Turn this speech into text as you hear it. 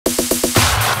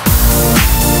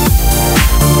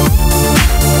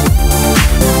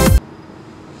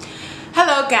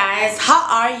guys, how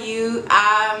are you?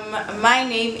 My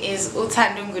name is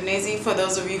Uthando Ngunezi, for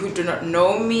those of you who do not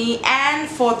know me, and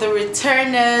for the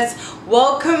returners,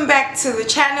 welcome back to the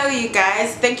channel, you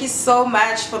guys. Thank you so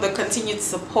much for the continued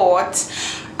support.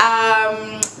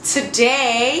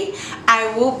 Today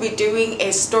I will be doing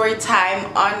a story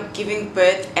time on giving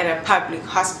birth at a public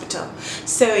hospital.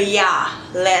 So yeah,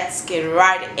 let's get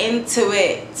right into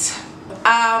it.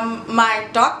 My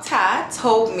doctor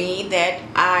told me that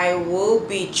I will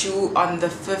be due on the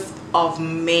 5th of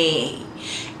May,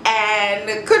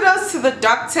 and kudos to the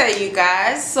doctor, you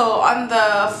guys. So on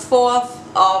the 4th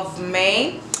of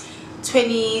May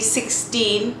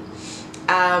 2016,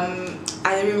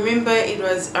 I remember it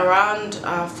was around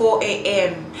 4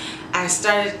 a.m. I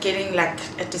started getting like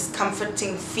a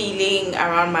discomforting feeling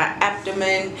around my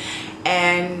abdomen,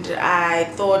 and I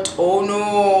thought, oh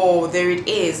no, there it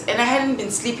is. And I hadn't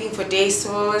been sleeping for days,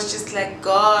 so I was just like,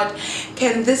 God,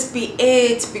 can this be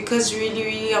it? Because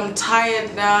really I'm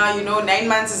tired now. You know, 9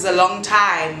 months is a long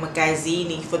time,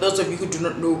 guysini. For those of you who do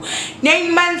not know,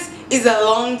 9 months is a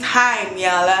long time,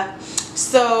 yalla.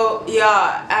 So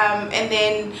yeah, and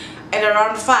then at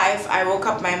around 5 I woke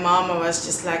up my mom. I was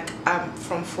just like,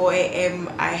 from 4 a.m.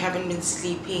 I haven't been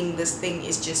sleeping. This thing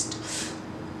is just,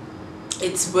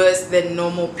 it's worse than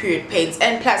normal period pains.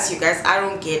 And plus, you guys, I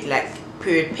don't get like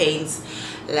period pains,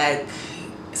 like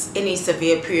any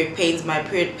severe period pains. My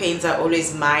period pains are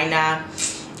always minor.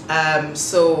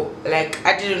 So like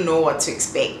I didn't know what to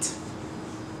expect.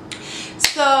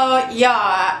 So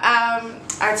yeah,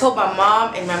 I told my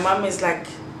mom, and my mom is like,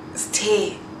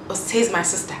 stay is my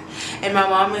sister, and my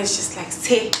mom is just like,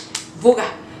 stay vuga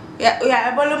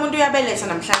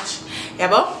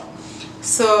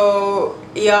so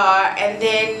yeah. And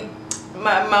then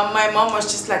my mom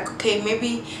was just like, okay,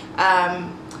 maybe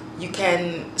you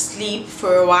can sleep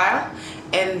for a while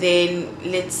and then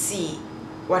let's see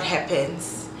what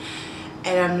happens.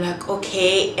 And I'm like,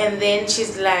 okay. And then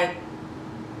she's like,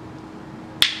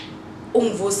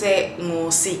 umvuse ngo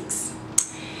 6.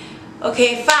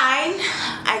 Okay, fine.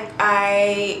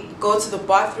 I go to the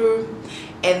bathroom,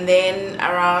 and then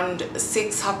around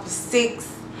 6:30,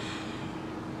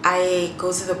 I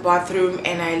go to the bathroom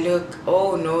and I look,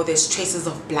 oh no, there's traces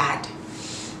of blood.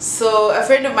 So a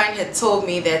friend of mine had told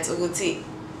me that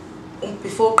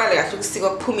before,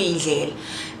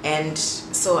 and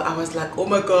so I was like, oh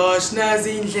my gosh,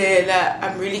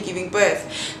 I'm really giving birth.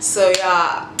 So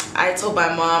yeah, I told my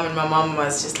mom, and my mom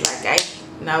was just like,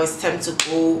 now it's time to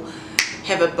go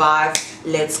have a bath,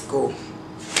 let's go.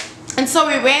 And so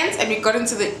we went, and we got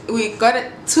to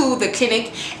the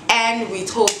clinic, and we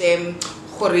told them,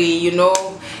 you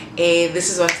know, this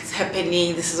is what's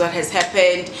happening, this is what has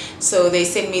happened. So they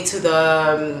sent me to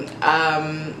the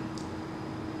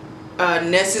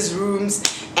nurses' rooms,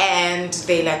 and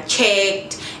they like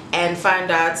checked and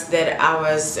found out that I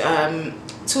was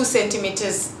 2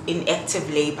 centimeters in active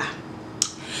labor.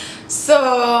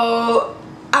 So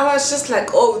I was just like,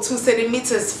 oh, 2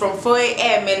 centimeters from 4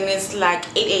 a.m. and it's like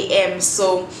 8 a.m.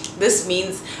 so this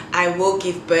means I will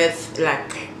give birth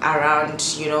like around,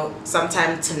 you know,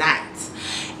 sometime tonight.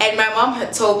 And my mom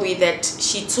had told me that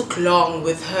she took long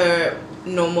with her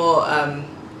normal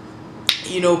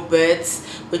you know, births,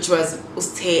 which was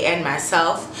Uste and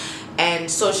myself.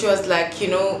 And so she was like, you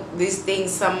know, these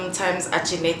things sometimes are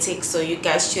genetic, so you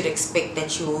guys should expect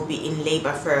that you will be in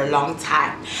labor for a long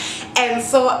time. And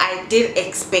so I did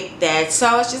expect that. So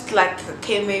I was just like,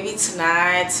 okay, maybe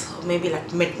tonight, or maybe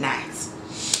like midnight.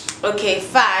 Okay,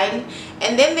 fine.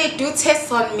 And then they do tests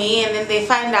on me, and then they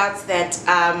find out that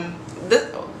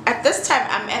at this time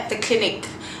I'm at the clinic,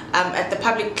 at the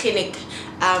public clinic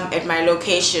at my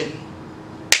location.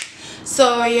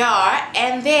 So yeah,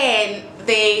 and then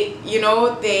they, you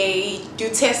know, they do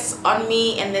tests on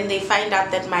me, and then they find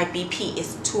out that my BP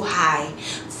is too high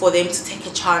for them to take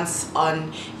a chance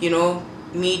on, you know,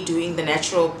 me doing the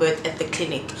natural birth at the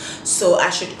clinic. So I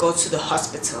should go to the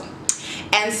hospital.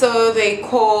 And so they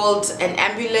called an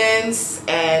ambulance,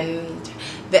 and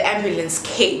the ambulance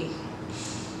came.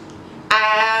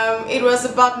 It was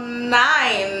about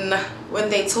 9 when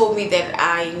they told me that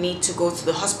I need to go to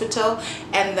the hospital,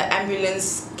 and the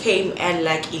ambulance came at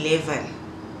like 11.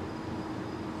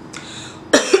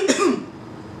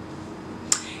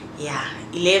 Yeah,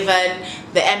 11.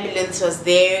 The ambulance was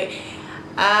there,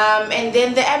 and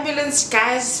then the ambulance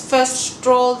guys first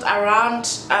strolled around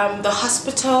the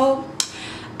hospital,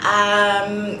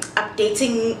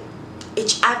 updating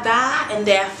each other and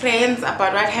their friends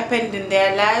about what happened in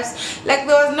their lives. Like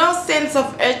there was no sense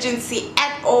of urgency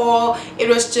at all. It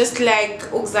was just like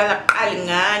ukuzala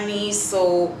qalingani,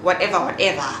 so whatever.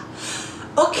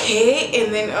 Okay.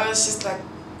 And then I was just like,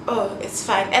 oh, it's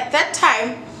fine. At that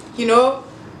time, you know,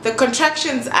 the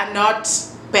contractions are not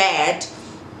bad.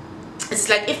 It's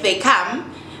like if they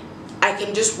come, I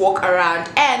can just walk around,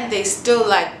 and they still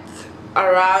like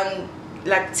around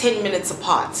like 10 minutes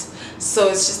apart. So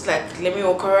it's just like, let me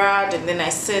walk around, and then I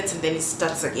sit, and then it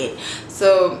starts again.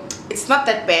 So it's not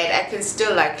that bad. I can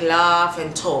still like laugh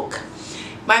and talk.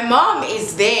 My mom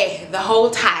is there the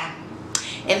whole time,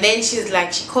 and then she's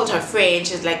like, she called her friend.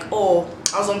 She's like, oh,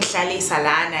 I was on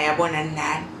Salana yabona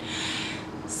nan.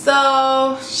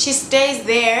 So she stays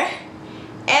there,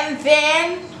 and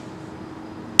then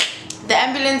the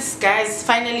ambulance guys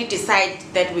finally decide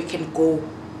that we can go.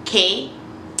 Okay,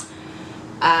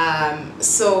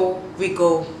 so we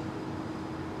go.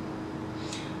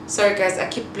 Sorry guys, I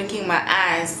keep blinking my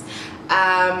eyes.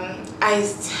 I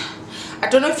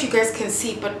don't know if you guys can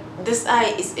see, but this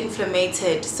eye is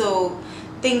inflamed, so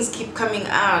things keep coming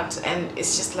out, and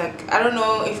it's just like, I don't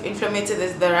know if inflamed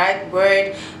is the right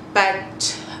word,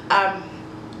 but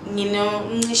you know,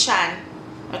 nishan.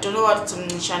 I don't know what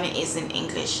nishan is in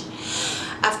English.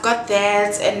 I've got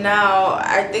that, and now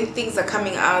I think things are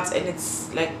coming out, and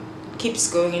it's like keeps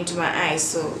going into my eyes,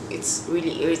 so it's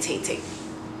really irritating.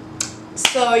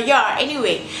 So yeah,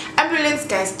 anyway, ambulance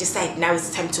guys decide now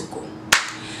it's time to go.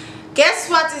 Guess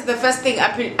what is the first thing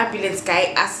ambulance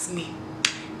guy asks me?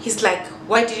 He's like,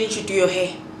 why didn't you do your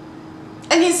hair?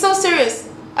 And he's so serious.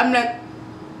 I'm like,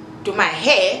 do my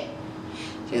hair?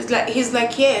 He's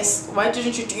like, yes, why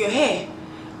didn't you do your hair?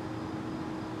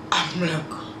 I'm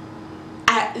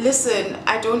like, listen,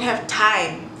 I don't have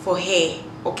time for hair,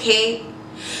 okay?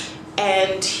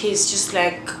 And he's just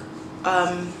like,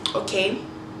 okay,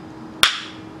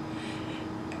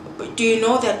 but do you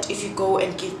know that if you go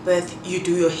and give birth, you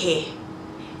do your hair?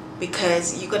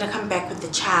 Because you're gonna come back with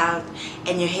the child,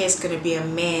 and your hair is gonna be a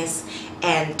mess.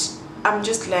 And I'm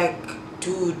just like,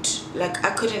 dude, like,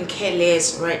 I couldn't care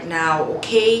less right now,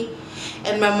 okay?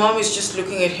 And my mom is just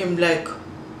looking at him like,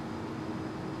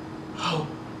 oh,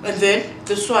 and then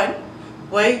this one,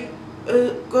 why?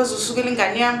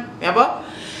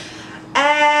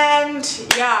 And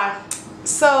yeah,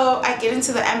 so I get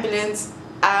into the ambulance.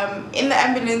 In the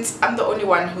ambulance, I'm the only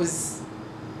one who's,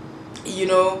 you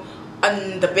know,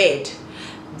 on the bed.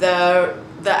 The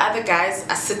other guys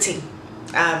are sitting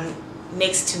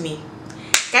next to me.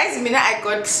 Guys, I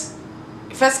got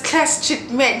first class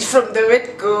treatment from the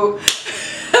word go.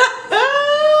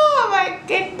 Oh my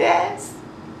goodness.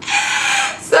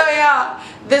 So yeah,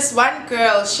 this one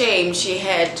girl, Shame, she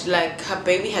had like, her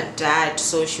baby had died,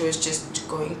 so she was just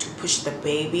going to push the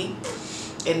baby.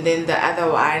 And then the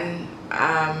other one,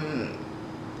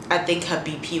 I think her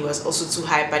BP was also too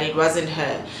high, but it wasn't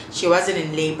her. She wasn't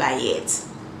in labor yet.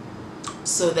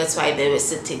 So that's why they were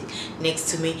sitting next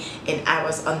to me, and I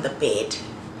was on the bed.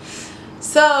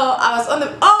 So I was on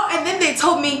the, oh, and then they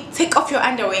told me, take off your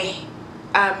underwear.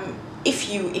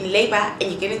 If you in labor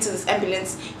and you get into this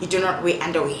ambulance, you do not wear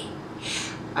underwear.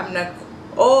 I'm like,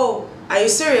 oh, are you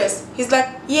serious? He's like,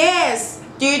 yes,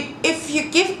 dude, if you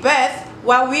give birth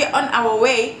while we're on our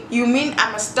way, you mean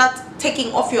I must start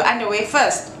taking off your underwear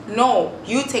first? No,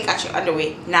 you take out your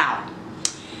underwear now.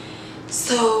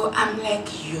 So I'm like,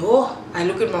 yo, I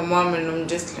look at my mom and I'm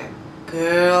just like,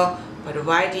 girl, but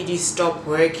why did you stop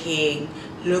working?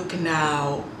 Look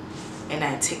now. And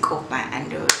I take off my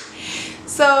underwear.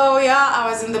 So yeah, I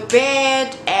was in the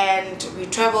bed, and we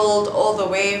traveled all the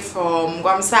way from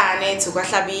Guamsane to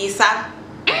Guahlabisa.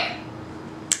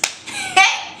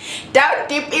 Down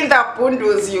deep in the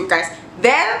Pundus, you guys.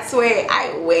 That's where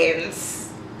I went.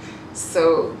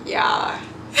 So yeah.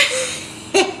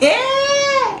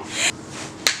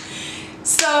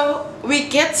 So we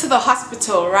get to the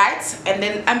hospital, right? And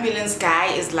then ambulance guy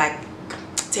is like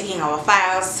taking our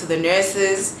files to the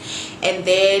nurses, and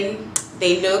then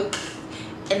they look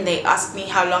and they ask me,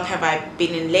 how long have I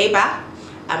been in labor?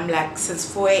 I'm like, since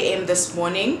 4 a.m. this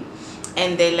morning.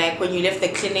 And they're like, when you left the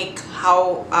clinic,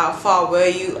 how far were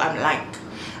you? I'm like,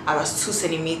 I was 2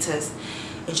 centimeters.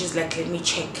 And she's like, let me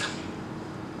check.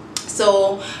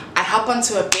 So I hop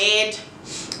onto a bed.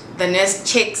 The nurse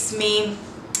checks me.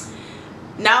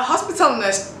 Now hospital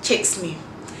nurse checks me.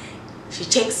 She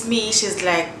checks me. She's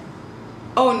like,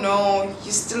 oh no,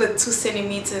 you're still at 2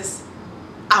 centimeters.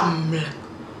 I'm like,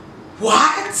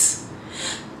 what?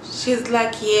 She's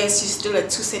like, yes, you're still at 2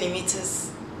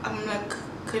 centimeters. I'm like,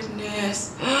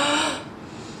 goodness.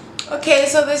 Okay,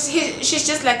 so she's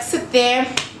just like, sit there,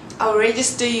 I'll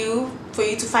register you for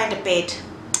you to find a bed.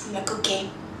 I'm like, okay.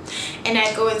 And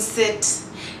I go and sit,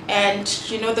 and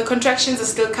you know, the contractions are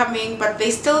still coming, but they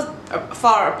still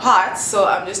far apart, so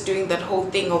I'm just doing that whole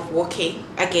thing of walking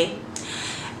again.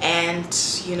 And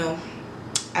you know,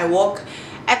 I walk,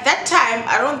 At that time,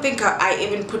 I don't think I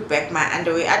even put back my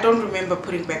underwear. I don't remember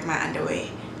putting back my underwear.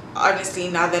 Honestly,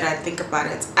 now that I think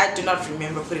about it, I do not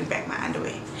remember putting back my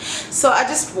underwear. So I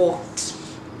just walked.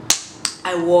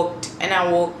 I walked and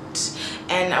I walked,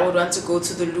 and I would want to go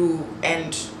to the loo,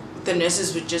 and the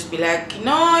nurses would just be like,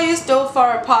 no, you're still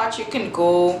far apart, you can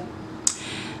go,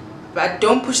 but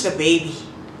don't push the baby.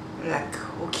 I'm like,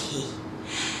 okay.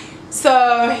 So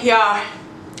yeah,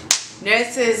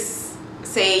 nurses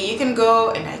say you can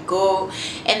go, and I go,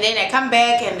 and then I come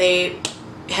back and they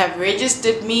have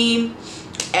registered me,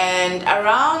 and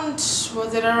around,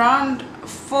 was it around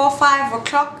 4 or 5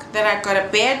 o'clock that I got a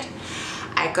bed.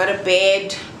 I got a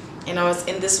bed, and I was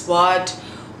in this ward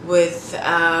with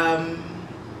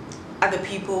other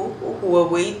people who were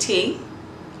waiting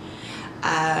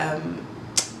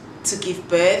to give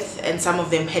birth, and some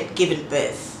of them had given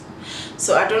birth.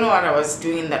 So I don't know what I was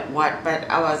doing in that ward, but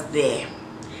I was there.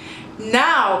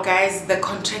 Now guys, the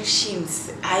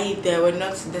contractions, they were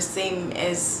not the same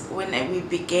as when we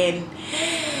began.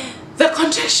 The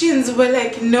contractions were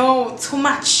like, no, too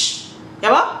much.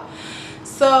 Yeah.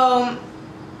 So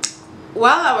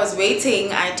while I was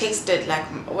waiting, I texted, like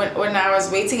when I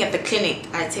was waiting at the clinic,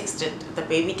 I texted the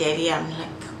baby daddy. I'm like,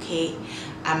 okay,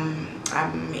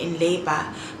 I'm in labor,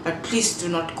 but please do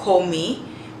not call me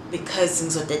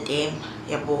because of the damn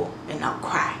yabo, and I'll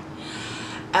cry.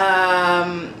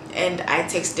 And I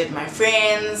texted my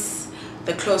friends,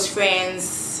 the close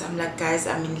friends. I'm like, guys,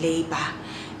 I'm in labor,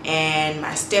 and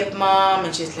my stepmom,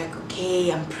 and she's like,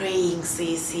 okay, I'm praying,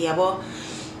 sis, yabo.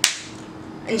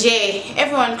 And Jay,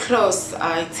 everyone close,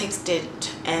 I texted,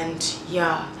 and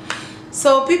yeah.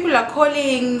 So people are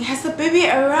calling, has the baby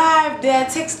arrived? They are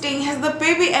texting, has the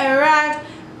baby arrived?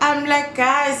 I'm like,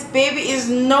 guys, baby is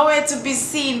nowhere to be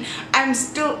seen. I'm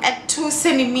still at 2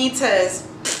 centimeters.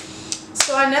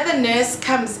 So another nurse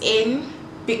comes in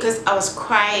because I was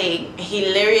crying,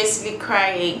 hilariously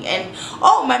crying, and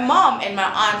oh, my mom and my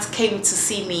aunt came to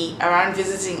see me around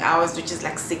visiting hours, which is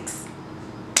like 6.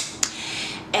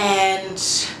 And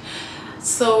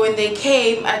so when they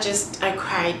came, I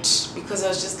cried because I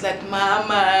was just like,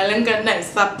 mama, lengana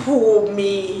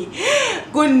isaphumi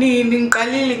kunini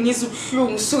ngiqalile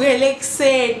ngizubuhlungu sukela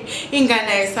ekseni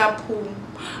ingane isaphumi.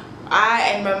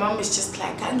 And my mom is just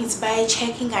like, angithi baye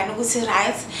check ingane ukuthi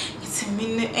right, ngithi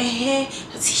mina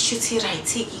athi shuthi right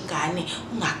ingane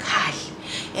ungakhali.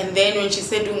 And then when she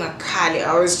said ungakhali,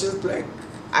 I was just like,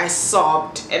 I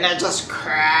sobbed and I just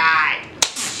cried.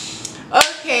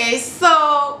 Okay,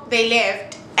 so they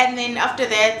left, and then after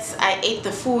that I ate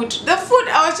the food. I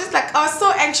was just like, I was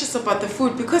so anxious about the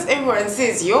food because everyone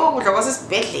says, yo, there was this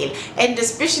bad, and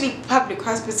especially public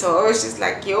hospital. I was just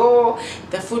like, yo,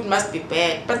 the food must be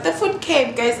bad. But the food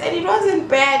came, guys, and it wasn't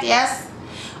bad. Yes,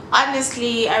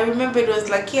 honestly, I remember it was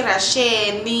like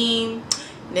kirasheni,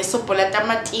 nesopola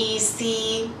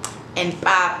tamatisi, and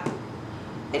pap.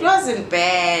 It wasn't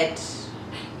bad.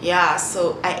 Yeah,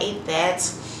 so I ate that.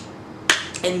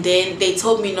 And then they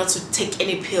told me not to take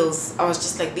any pills. I was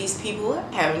just like, these people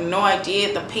have no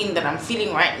idea the pain that I'm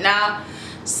feeling right now.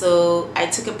 So I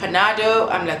took a Panado.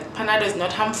 I'm like, Panado is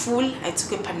not harmful. I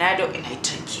took a Panado and I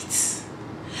drank it.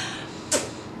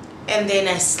 And then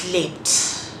I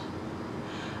slept.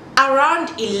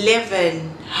 Around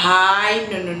 11.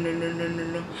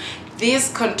 No. These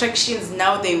contractions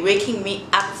now, they're waking me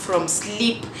up from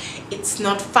sleep. It's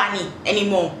not funny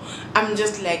anymore. I'm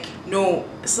just like, no.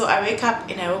 So I wake up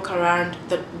and I walk around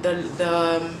the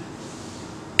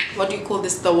what do you call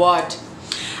this, the ward.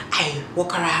 I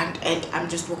walk around and I'm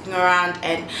just walking around,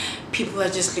 and people are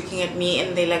just looking at me,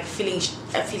 and they like feeling,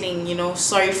 you know,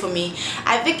 sorry for me.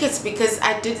 I think it's because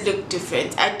I did look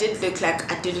different. I did look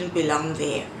like I didn't belong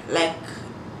there. Like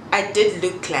I did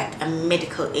look like a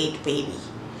medical aid baby.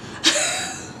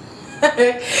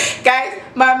 Guys,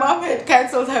 my mom had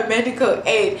cancelled her medical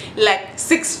aid like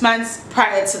 6 months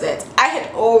prior to that. I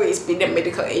had always been a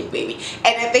medical aid baby,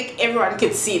 and I think everyone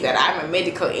could see that I'm a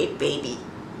medical aid baby.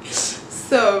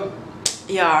 So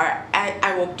yeah,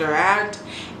 I walked around,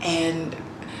 and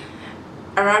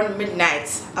around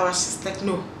midnight I was just like,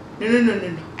 no,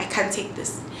 I can't take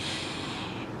this.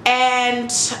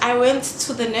 And I went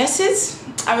to the nurses.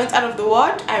 I went out of the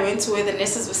ward. I went to where the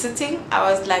nurses were sitting. I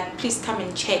was like, please come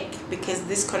and check, because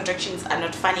these contractions are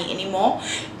not funny anymore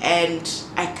and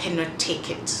I cannot take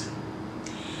it.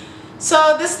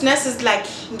 So this nurse is like,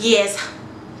 yes.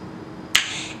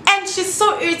 And she's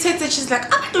so irritated. She's like,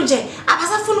 I'm like,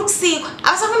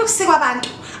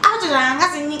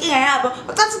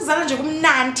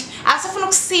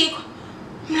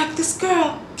 this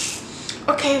girl.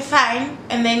 Okay, fine.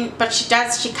 And then, but she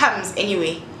comes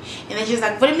anyway. And then she's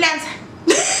like, hey,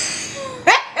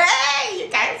 you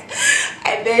guys.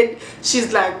 then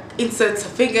she's like inserts her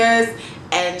fingers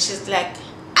and she's like,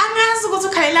 angazi ukuthi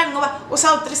ukhalelani ngoba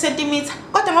usawu 3 cm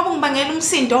kodwa ngoba ngibangela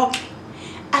umsindo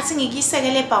athi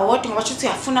ngikiseke le bawodi ngoba uthi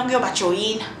uyafuna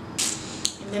kuyobajoyina.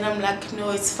 And then I'm like,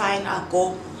 no, it's fine, I'll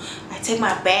go. I take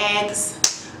my bags,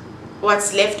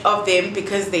 what's left of them,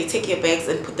 because they take your bags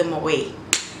and put them away.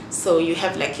 So you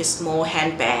have like your small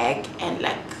handbag and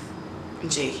like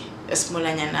a small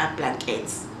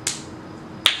blankets.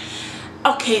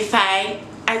 Okay, fine.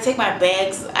 I take my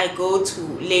bags, I go to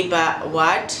labor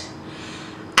ward.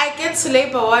 I get to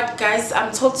labor ward, guys.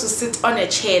 I'm told to sit on a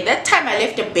chair. That time I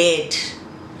left the bed.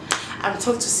 I'm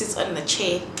told to sit on the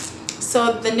chair.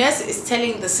 So the nurse is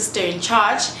telling the sister in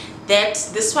charge that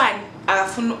this one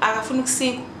akafuna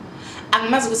ukusikwa.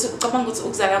 Angimazi ukuthi ucabanga ukuthi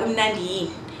ukuzala kumnandi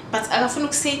yini, but akafuna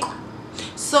ukusikwa.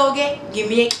 So ke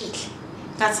ngimiyekile.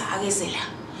 Ngathi akezela.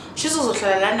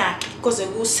 Shizozohlala lana kuze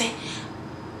kuse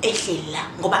ehleli la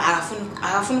ngoba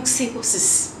akafuna ukusikwa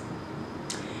sisi.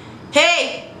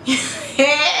 Hey.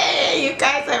 Hey, you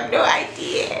guys have no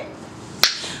idea.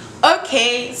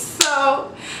 Okay,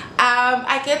 so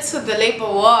I get to the labor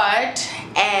ward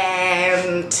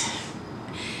and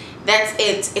that's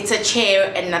it. It's a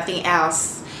chair and nothing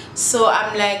else. So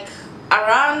I'm like,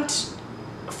 around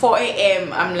 4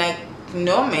 a.m. I'm like,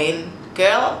 no man,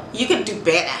 girl, you can do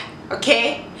better,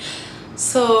 okay?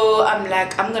 So I'm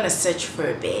like, I'm gonna search for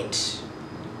a bed,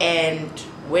 and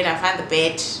when I find the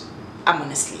bed, I'm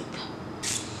gonna sleep.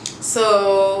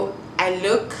 So I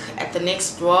look at the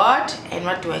next ward, and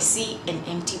what do I see? An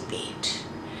empty bed,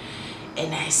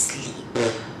 and I sleep.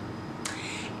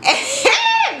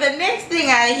 The next thing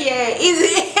I hear is,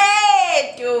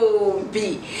 hey,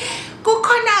 Toby,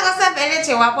 kukhona akasavele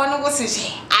nje wabona ukuthi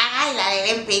nje akayilalele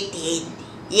embedeni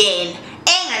yena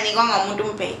enganikwanga umuntu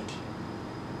umbhede.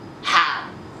 How?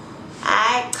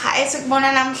 Hayi cha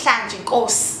esikubona namhlanje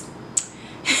inkosi.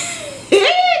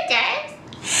 Guys.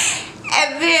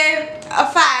 And then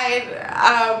fine,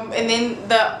 and then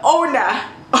the owner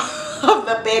of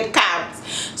the bed comes.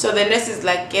 So the nurse is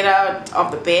like, get out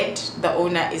of the bed, the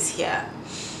owner is here.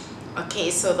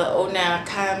 Okay, so the owner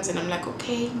comes and I'm like,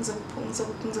 okay,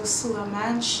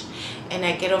 and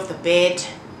I get off the bed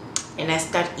and I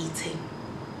start eating,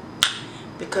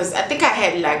 because I think I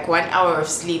had like 1 hour of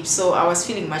sleep, so I was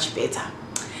feeling much better.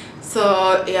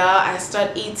 So yeah, I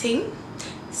start eating,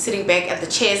 sitting back at the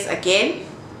chairs again,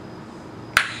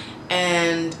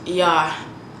 and yeah,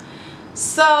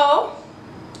 so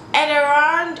at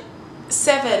around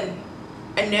 7,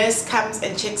 a nurse comes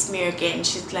and checks me again.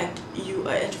 She's like, you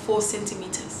are at 4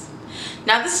 centimeters.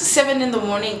 Now this is 7 in the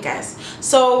morning, guys,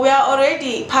 so we are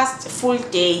already past full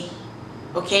day,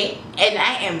 okay, and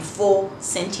I am 4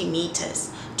 centimeters.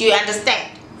 Do you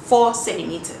understand? 4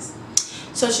 centimeters.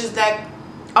 So she's like,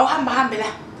 awuhamba hambe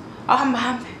la, awuhamba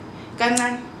hambe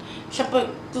kancane, mhlawumbe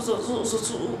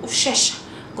uzothi ushesha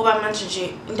ngoba manje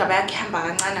nje indaba yakhe ihamba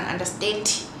kancane, understand.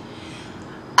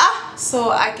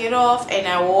 So I get off and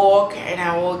I walk and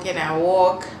I walk and I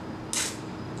walk,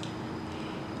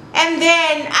 and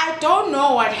then I don't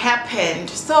know what happened.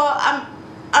 So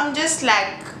I'm just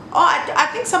like, oh, I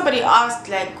think somebody asked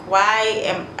like,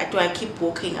 why do I keep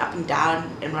walking up and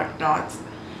down and whatnot,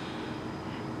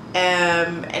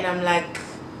 and I'm like,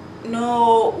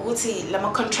 no, uthi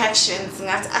lama contractions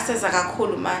ngathi aseza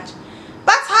kakhulu manje.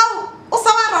 But how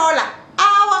usawarola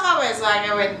awakawezwa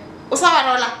ke wena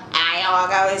usawarola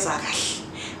awakawezwa kahle,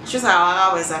 shuza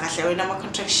awakawezwa kahle wena ama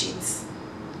contractions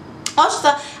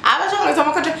osho abasho ngithi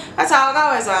ama contractions athi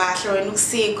awakawezwa kahle wena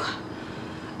ukusikwa.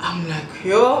 I'm like,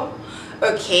 yo,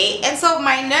 okay. And so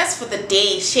my nurse for the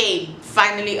day, Shane,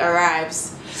 finally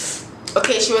arrives.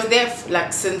 Okay, she was there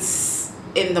like since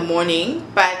in the morning,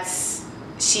 but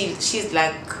she's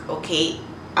like, okay,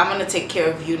 I'm gonna take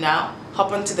care of you now,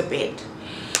 hop onto the bed.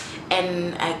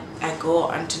 And I go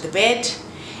onto the bed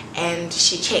and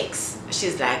she checks.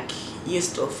 She's like, you're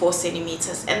still 4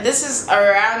 centimeters, and this is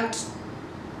around,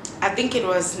 I think it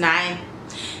was 9.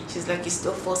 She's like, you're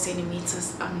still 4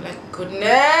 centimeters. I'm like,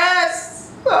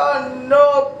 goodness, oh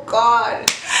no, God,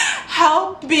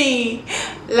 help me.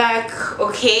 Like,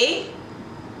 okay.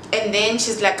 And then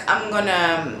she's like, I'm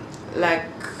gonna like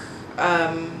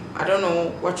I don't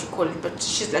know what you call it, but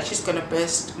she's like, she's gonna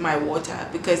burst my water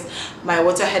because my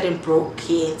water hadn't broke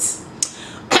yet.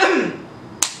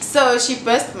 So she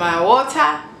burst my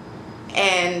water,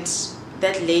 and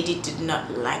that lady did not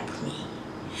like me,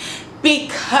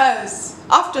 because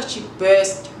after she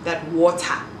burst that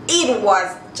water, it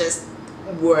was just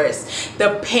worse.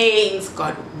 The pains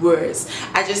got worse.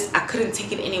 I couldn't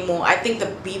take it anymore. I think the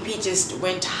BP just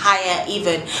went higher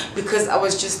even because I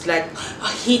was just like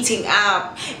heating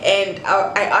up. And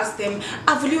I asked them,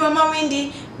 "Avuliwa ma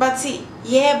Wendy?" But see,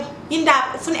 yebo,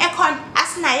 yindaba ufuna aircon,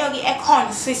 asinayo ke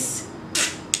aircon sis.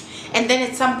 And then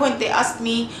at some point they asked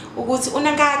me, "Ukuthi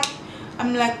unangaki?"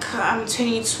 I'm like, "I'm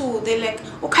 22." They're like,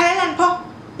 "Ukhalela pho?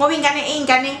 Ngoba ingane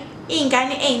ezincane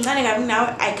kabi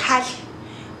nawe ayikhali.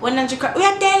 Wena nje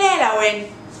uyadelela wena.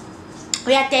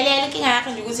 Uyadelela inkinga yakho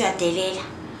nje ukuthi uyadelela.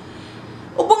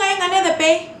 Ubunga ingane the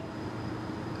bay?"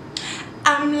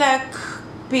 I'm like,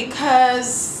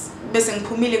 "Because bese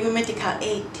ngiphumile kwi medical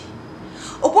aid."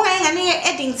 Ubunga ingane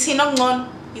eding thina okungcono.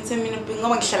 Ngithi mina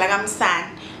ngoba ngihlala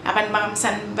kaMsana. Abantu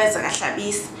bakaMsana beza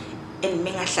kahlabisa and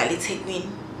mengahlala eThekwini.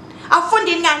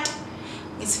 Awufundi kanti?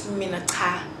 Ngithi mina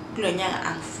cha, kulonyaka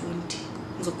angifundi.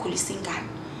 Ngizokhulisa ingane.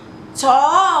 So,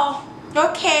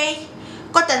 okay.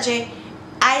 Kodwa nje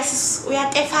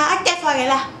uyatefa atefa ke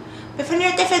la.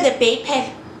 Befanele utefa the bay phela.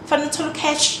 Fanele uthola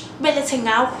cash belethe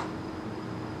ngawo.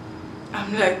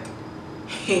 I'm like,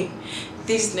 hey,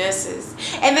 these nurses.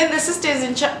 And then the sister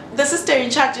in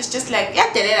charge is just like,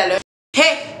 "Yeah,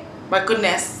 hey, my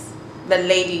goodness, the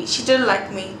lady, she didn't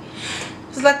like me."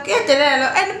 She's like, "Yeah,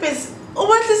 and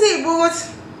what to say, but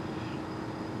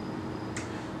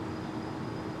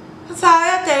that's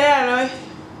how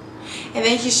and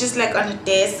then she's just like on a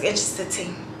desk and she's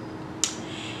sitting.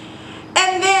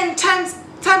 And then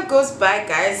time goes by,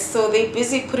 guys, so they're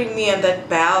busy putting me on that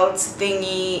belt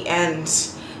thingy and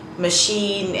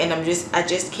machine, and I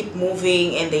just keep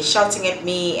moving, and they're shouting at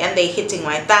me and they're hitting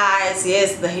my thighs.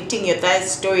 Yes, the hitting your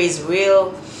thighs story is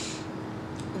real.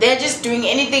 They're just doing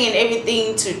anything and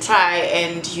everything to try,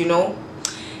 and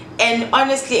and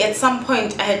honestly at some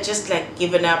point I had just like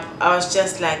given up. I was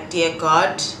just like, "Dear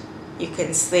God, you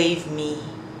can save me.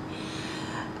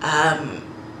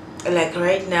 Like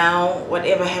right now,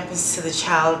 whatever happens to the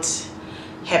child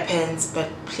happens, but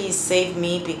please save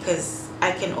me, because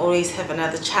I can always have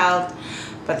another child,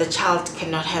 but the child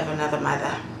cannot have another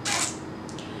mother."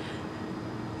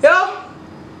 Yo,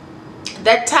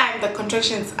 that time the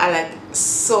contractions are like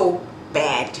so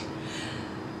bad,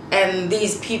 and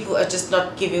these people are just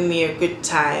not giving me a good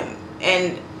time.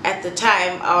 And at the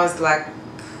time I was like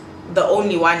the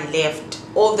only one left.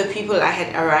 All the people I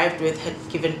had arrived with had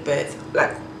given birth,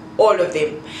 like all of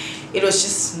them. It was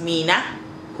just Mina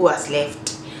who was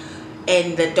left,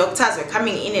 and the doctors were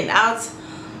coming in and out.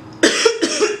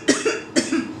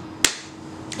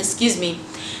 Excuse me.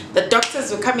 The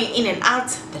doctors were coming in and out,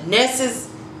 the nurses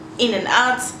in and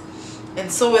out,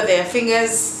 and so were their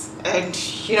fingers, and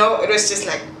it was just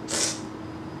like,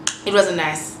 it wasn't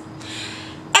nice.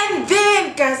 And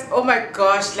then, guys, oh my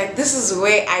gosh, like this is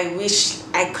where I wish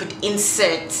I could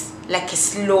insert like a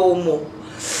slow-mo.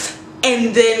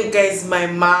 And then, guys, my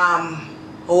mom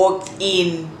walked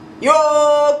in.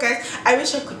 Yo, guys, I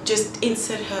wish I could just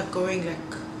insert her going like,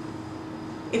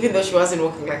 even though she wasn't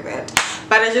walking like that,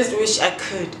 but I just wish I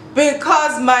could,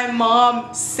 because my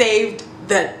mom saved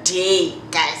the day,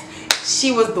 guys.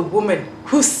 She was the woman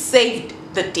who saved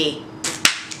the day.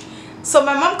 So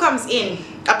my mom comes in.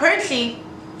 Apparently,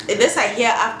 this I hear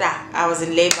after I was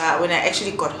in labor, when I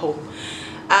actually got home.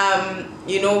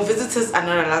 Visitors are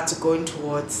not allowed to go into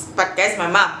wards. But guys, my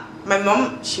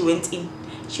mom, she went in.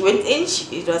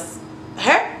 It was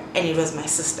her and it was my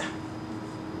sister.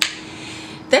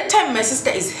 That time my sister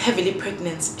is heavily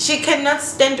pregnant. She cannot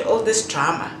stand all this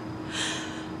drama.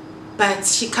 But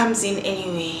she comes in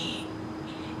anyway.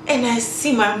 And I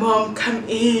see my mom come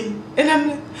in. And I'm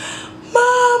like,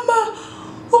 "Mama,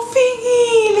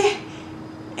 ufingile."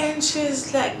 And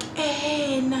she's like,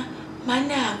 "Na,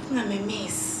 mana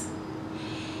kungamemesi.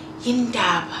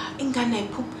 Yindaba, ingane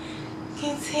ayiphumi."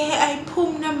 Ngithi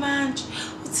ayiphumi namanje.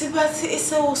 Uthi bathi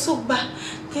isewusukuba.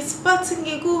 Ngithi bathi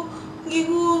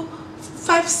ngiku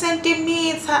 5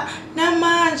 centimeter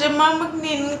namanje mama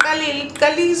kunini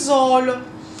ngiqale izolo.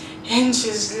 And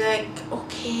she's like,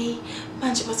 "Okay,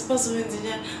 manje bathi bazowenza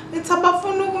njani?" Ngithi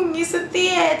abafuna ukungisa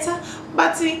theater,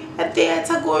 bathi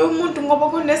theater kuyo umuntu ngoba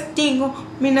kunesidingo,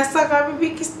 mina sakabi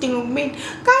biki isidingo kumina.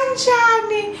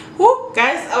 Kanjani?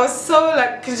 Guys, I was so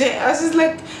like, I was just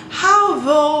like, how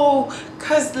though?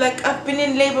 Because like I've been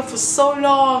in labor for so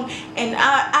long and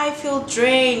I feel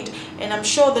drained, and I'm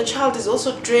sure the child is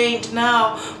also drained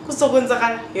now.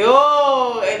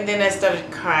 Yo, and then I started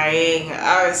crying.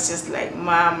 I was just like,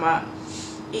 "Mama,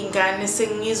 ingane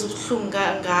sengizwa ubuhlungu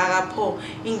kangaka pho,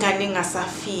 ingane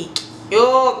ingasafiki."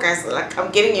 Yo, guys, like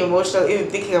I'm getting emotional even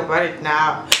thinking about it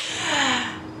now.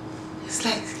 It's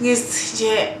like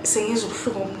nje sengizwa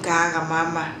ubuhlungu obungaka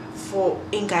mama for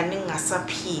ingane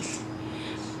ingasaphili.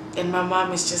 And my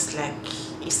mom is just like,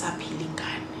 isaphila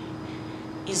ingane,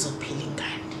 izophila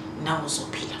ingane, now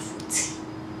uzophila futhi.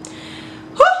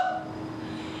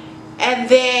 And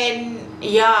then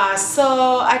yeah,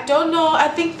 so I don't know, I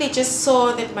think they just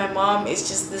saw that my mom is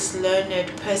just this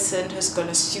learned person who's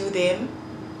gonna sue them,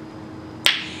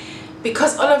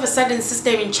 because all of a sudden sister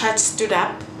in church stood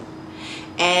up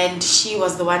and she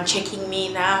was the one checking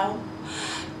me now.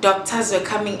 Doctors were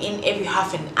coming in every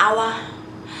half an hour.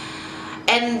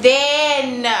 And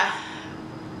then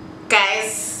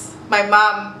guys, my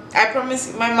mom, I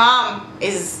promise, my mom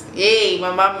is, yay,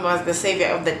 my mom was the savior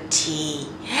of the tea.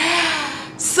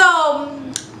 So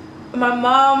my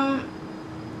mom,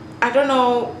 I don't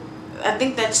know, I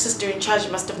think that sister in charge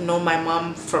must have known my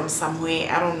mom from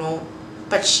somewhere, I don't know,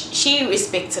 but she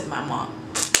respected my mom.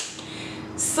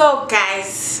 So guys,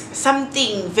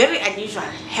 something very unusual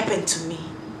happened to me.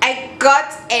 I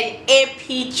got an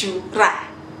epidural.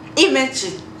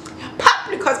 Imagine,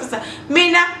 public hospital.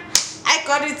 Mina, I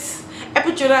got it,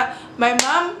 epidural. My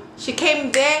mom, she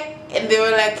came there and they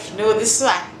were like, no, this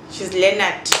one, she's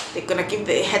Leonard, they're gonna give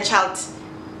her child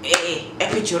a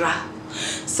epidural.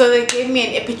 So they gave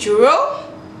me an epidural,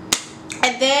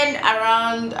 and then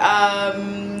around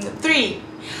 3,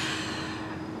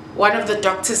 one of the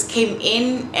doctors came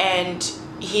in and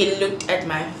he looked at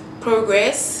my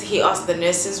progress. He asked the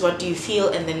nurses, what do you feel?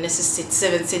 And the nurses said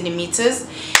 7 centimeters,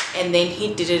 and then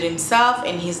he did it himself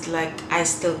and he's like, I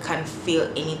still can't feel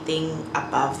anything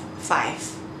above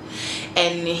 5.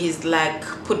 And he's like,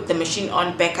 put the machine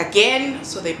on back again.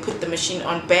 So they put the machine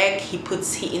on back, he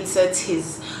inserts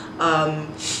his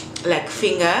like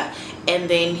finger, and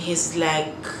then he's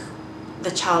like,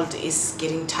 the child is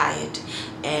getting tired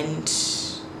and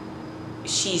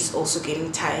she's also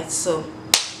getting tired, so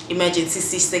emergency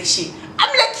C-section. I'm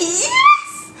like,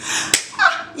 yes,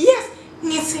 yes.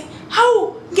 Ngithi,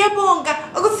 how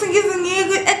ngiyabonga ukuthi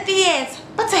ngize at the end,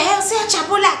 but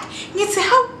siyajabula. Ngithi,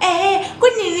 how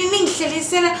kunini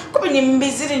ningihlelisela kube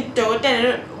nimbizile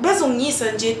indodana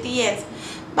bezongiyisa nje theater,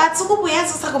 but ukubuya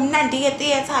sakumnandi ke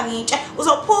theater ngitsha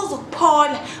uzophuza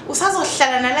ukuphola,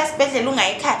 usazohlala nala sibedlela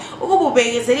ungayikhaya ukuba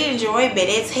ubekezelile nje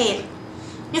wayibelethela.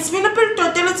 Ngithi mina phela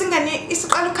udodela uthi ngani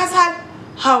isiqala ukhathala.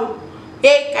 How?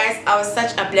 Hey guys, I was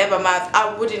such a blabbermouth.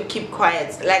 I wouldn't keep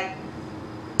quiet, like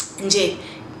nje,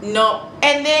 no.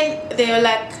 And then they were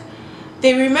like,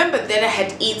 they remembered that I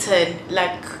had eaten,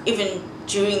 like even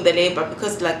during the labor,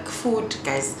 because like food,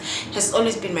 guys, has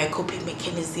always been my coping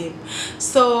mechanism.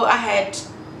 So I had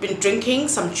been drinking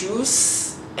some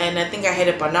juice and I think I had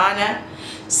a banana.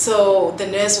 So the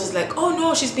nurse was like, oh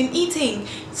no, she's been eating,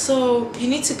 so you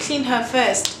need to clean her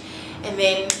first. And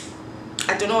then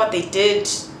I don't know what they did,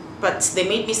 but they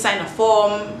made me sign a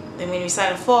form. And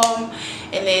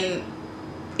then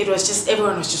it was just,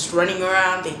 everyone was just running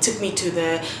around. They took me to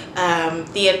the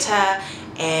theater,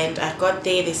 and I got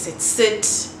there, they said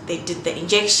sit, they did the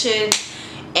injection,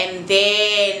 and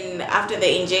then after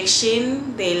the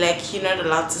injection they like, you're not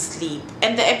allowed to sleep,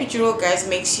 and the epidural, guys,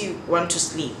 makes you want to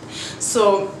sleep,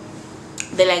 so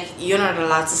they're like, you're not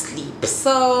allowed to sleep.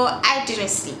 So I didn't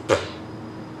sleep,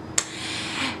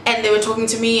 and they were talking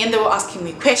to me and they were asking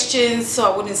me questions,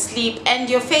 so I wouldn't sleep. And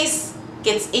your face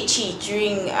gets itchy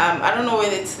during I don't know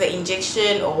whether it's the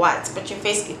injection or what, but your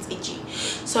face gets itchy.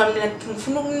 So I'm like,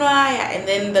 and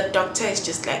then the doctor is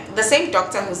just like, the same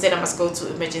doctor who said I must go to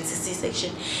emergency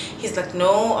C-section, he's like,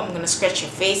 no, I'm gonna scratch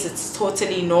your face, it's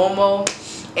totally normal.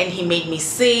 And he made me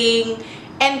sing.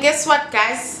 And guess what,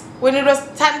 guys, when it was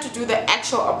time to do the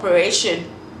actual operation,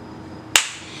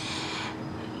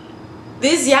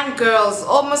 these young girls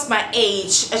almost my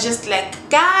age are just like,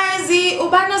 guys,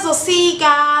 ubana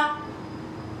zosika.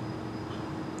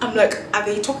 I'm like, are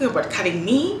they talking about cutting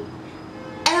me?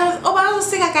 And ubana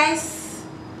zosika, guys,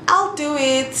 I'll do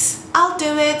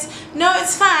it, no,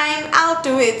 it's fine, I'll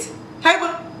do it. Hi,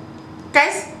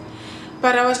 guys.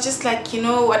 But I was just like, you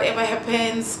know, whatever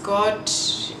happens, God,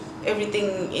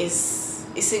 everything is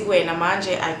isigwe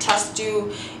namanje. I trust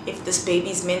you. If this baby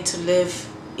is meant to live,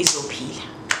 izopila.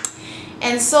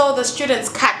 And so the students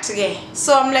cut again.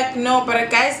 So I'm like, no, but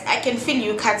guys, I can feel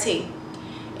you cutting.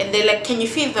 And they're like, can you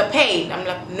feel the pain? I'm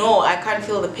like, no, I can't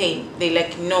feel the pain. They're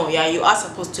like, no, yeah, you are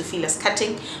supposed to feel us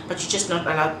cutting, but you're just not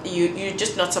allowed, you're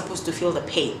just not supposed to feel the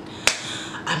pain.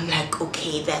 I'm like,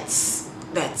 okay, that's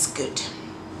good.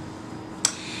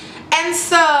 And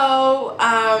so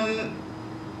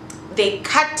they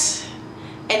cut,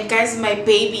 and guys, my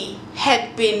baby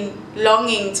had been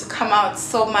longing to come out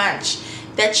so much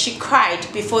that she cried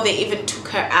before they even took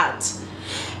her out.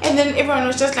 And then everyone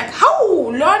was just like, how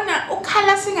Lorna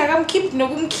ukhala singakam keep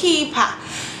nokumkhipha.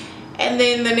 And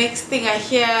then the next thing I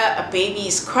hear, a baby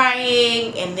is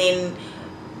crying, and then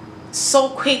so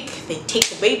quick they take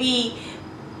the baby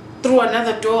through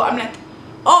another door. I'm like,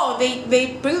 oh,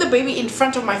 they bring the baby in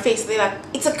front of my face. They're like,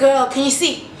 it's a girl, can you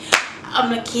see?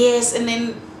 I'm like, yes. And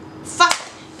then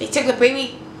fast they take the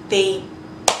baby, they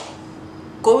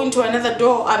go into another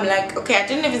door. I'm like, okay, I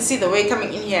didn't even see the way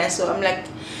coming in here. So I'm like,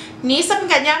 ni something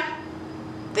kanya?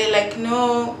 They're like,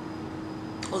 no,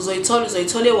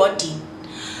 uzoitole wadi.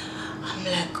 I'm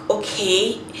like,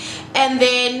 okay. And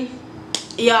then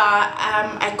yeah,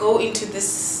 I go into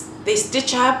this, they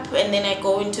stitch up, and then I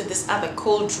go into this other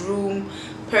cold room.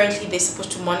 Apparently they're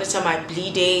supposed to monitor my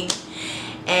bleeding,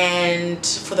 and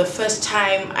for the first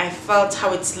time I felt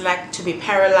how it's like to be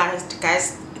paralyzed,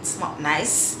 guys. It's not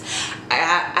nice.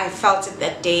 I felt it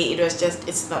that day. It was just,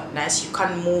 it's not nice. You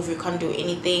can't move, you can't do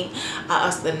anything. I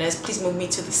asked the nurse, please move me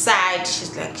to the side.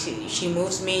 She's like, she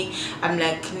moves me. I'm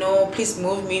like, no, please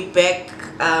move me back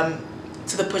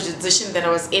to the position that I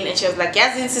was in. And she was like,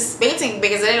 yes, this is waiting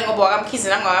because I don't know I'm kids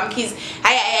and I'm kids.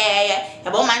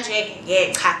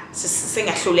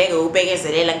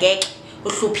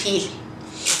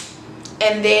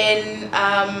 And then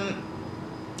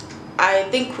I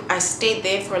think I stayed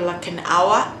there for like an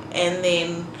hour, and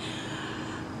then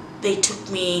they took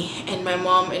me, and my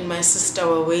mom and my sister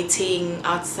were waiting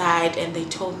outside, and they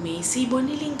told me,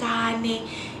 siyibonile ingane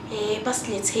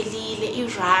basilethelile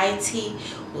iright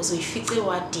uzoyifica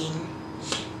ewadini.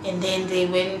 And then they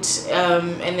went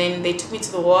and then they took me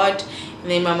to the ward,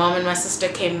 and then my mom and my sister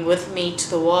came with me to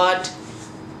the ward,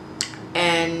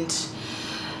 and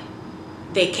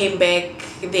they came back,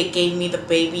 they gave me the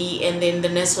baby, and then the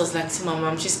nurse was like to my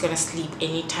mom, she's gonna sleep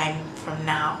anytime from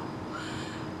now.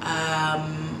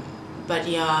 But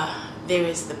yeah, there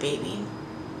is the baby.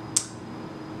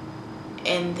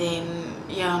 And then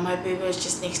yeah, my baby was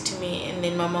just next to me, and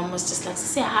then my mom was just like,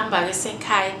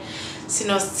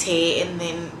 and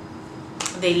then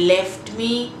they left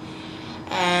me.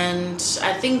 And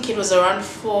I think it was around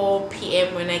 4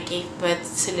 p.m. when I gave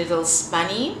birth to little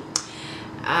Spunny.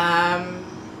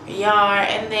 Yeah,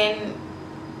 and then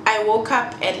I woke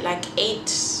up at like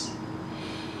 8,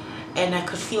 and I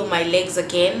could feel my legs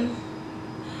again,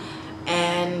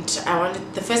 and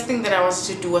the first thing that I wanted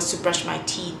to do was to brush my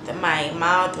teeth. My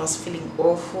mouth was feeling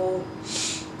awful.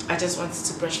 I just wanted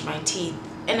to brush my teeth,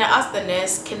 and I asked the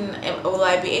nurse, will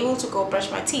I be able to go brush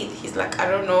my teeth? He's like, I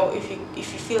don't know, if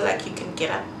you feel like you can get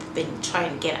up, then try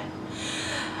and get up.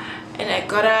 And I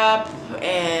got up,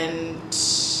 and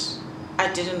I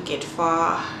didn't get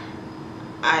far.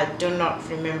 I do not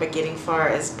remember getting far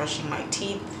as brushing my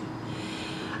teeth.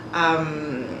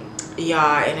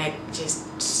 Yeah, and I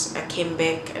came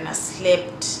back and I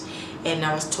slept, and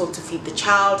I was told to feed the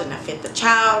child, and I fed the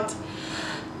child.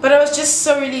 But I was just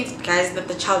so relieved, guys, that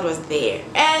the child was there.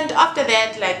 And after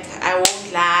that, like, I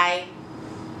won't lie,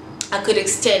 I could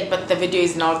extend, but the video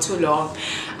is now too long.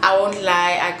 I won't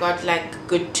lie, I got like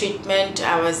good treatment.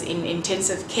 I was in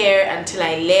intensive care until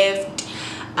I left.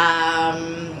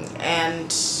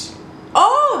 And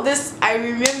oh, this, I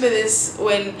remember this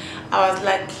when I was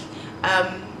like,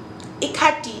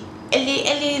 ikati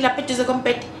eli lapetuza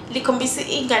kompet likombisi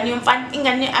ingane yomfana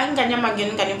ingane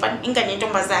yamangeni ingane yomfana ingane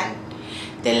yentombazane.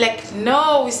 They're like,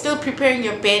 no, we're still preparing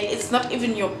your bed, it's not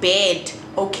even your bed,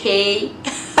 okay?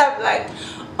 I'm like,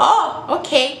 oh,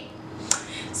 okay.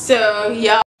 So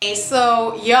yeah,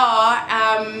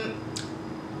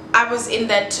 I was in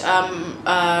that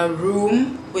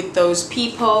room with those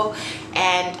people,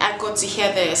 and I got to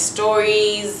hear their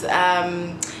stories.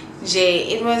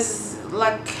 It was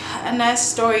like a nice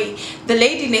story. The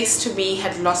lady next to me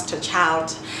had lost her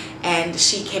child, and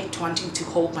she kept wanting to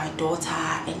hold my daughter,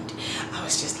 and I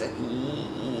was just like,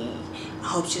 I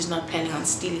hope she's not planning on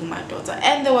stealing my daughter.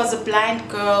 And there was a blind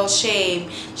girl, shame,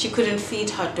 she couldn't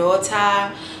feed her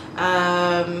daughter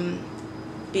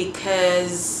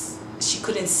because she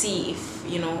couldn't see if,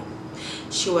 you know,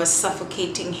 she was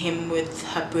suffocating him with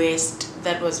her breast.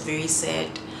 That was very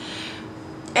sad.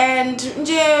 And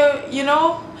you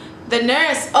know, the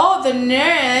nurse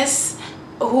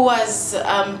who was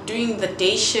doing the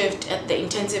day shift at the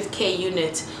intensive care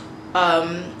unit,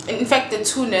 in fact the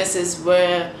two nurses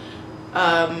were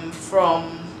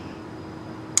from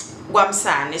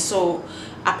Guamsane, so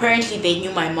apparently they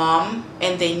knew my mom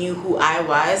and they knew who I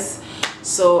was,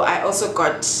 so I also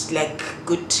got like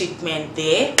good treatment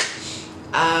there.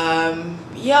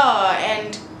 Yeah,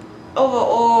 and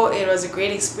overall it was a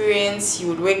great experience. You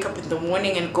would wake up in the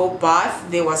morning and go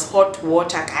bath. There was hot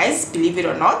water, guys, believe it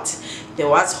or not. there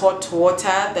was hot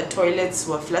water, the toilets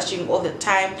were flushing all the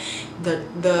time,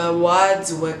 the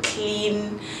wards were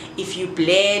clean. If you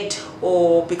bled,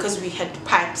 or because we had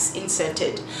pipes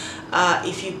inserted,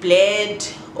 if you bled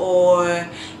or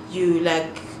you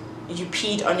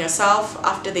peed on yourself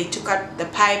after they took out the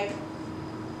pipe,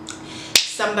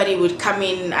 somebody would come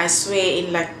in, I swear,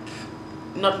 in like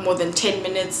not more than 10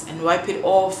 minutes and wipe it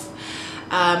off.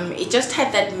 It just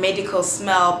had that medical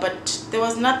smell, but there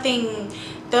was nothing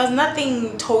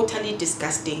totally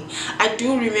disgusting. I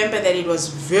do remember that it was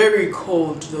very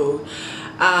cold though.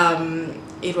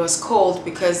 It was cold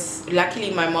because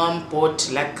luckily my mom bought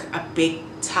like a big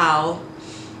towel,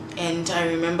 and I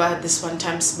remember this one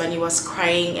time Sibani was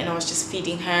crying and I was just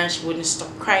feeding her. She wouldn't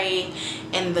stop crying,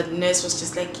 and the nurse was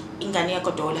just like, ingane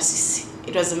yakodola sisi.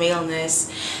 It was a male nurse,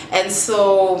 and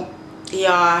so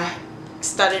yeah,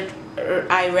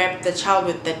 I wrapped the child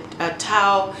with the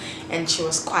towel, and she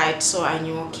was quiet, so I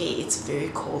knew, okay, it's very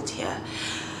cold here.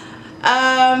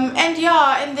 And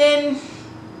yeah, and then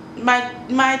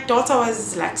my daughter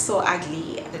was like so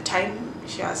ugly at the time.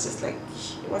 She was just like,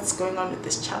 what's going on with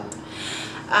this child?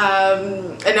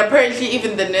 And apparently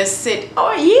even the nurse said,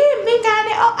 oh yeah,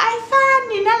 mingane, oh I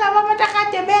found nalaba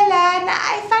matakatebela na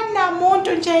I found na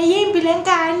muntu nje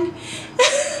yimbilengane.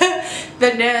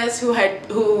 The nurse who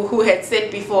had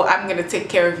said before, I'm gonna take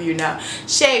care of you now.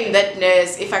 Shame that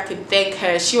nurse. If I could thank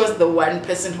her, she was the one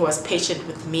person who was patient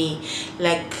with me.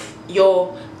 Like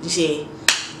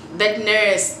that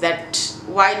nurse, that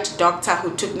white doctor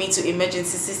who took me to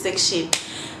emergency C-section,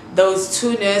 those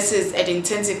two nurses at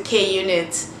intensive care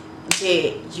unit,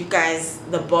 you guys,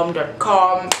 the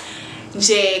bomb.com,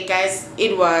 guys,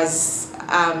 it was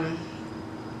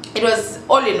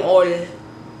all in all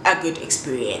a good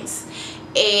experience.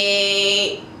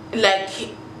 Like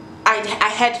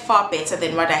I had far better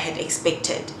than what I had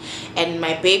expected, and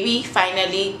my baby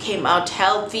finally came out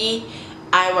healthy.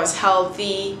 I was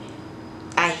healthy,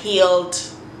 I healed,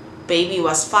 baby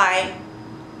was fine,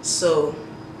 so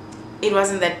it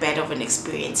wasn't that bad of an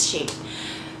experience. Shame.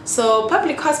 So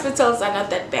public hospitals are not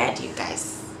that bad, you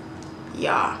guys.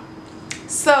 Yeah.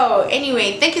 So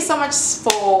anyway, thank you so much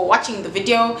for watching the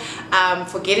video,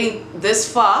 for getting this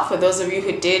far, for those of you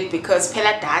who did, because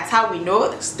Pela Data, we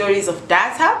know the stories of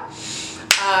Data.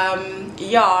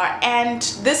 Yeah, and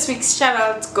this week's shout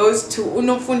out goes to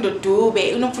Unomfundo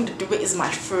Dube. Unomfundo Dube is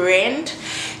my friend.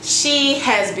 She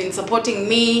has been supporting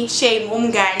me, Shay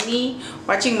Mungani,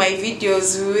 watching my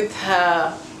videos with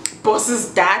her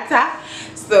boss's data.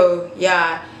 So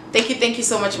yeah, thank you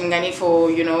so much, Mungani,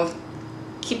 for, you know,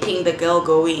 keeping the girl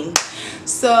going.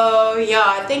 So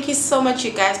yeah, thank you so much,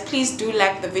 you guys. Please do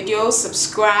like the video,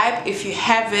 subscribe if you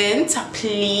haven't,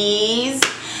 please.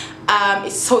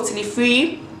 It's totally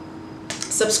free.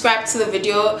 Subscribe to the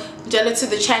video, jolly to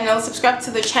the channel, subscribe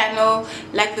to the channel,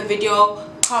 like the video,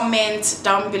 comment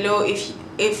down below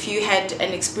if you had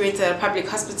an experience at a public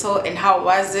hospital and how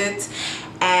was it,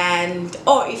 and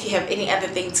or if you have any other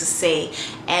thing to say.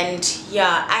 And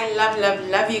yeah, I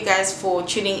love you guys for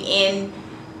tuning in.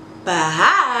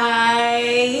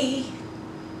 Bye.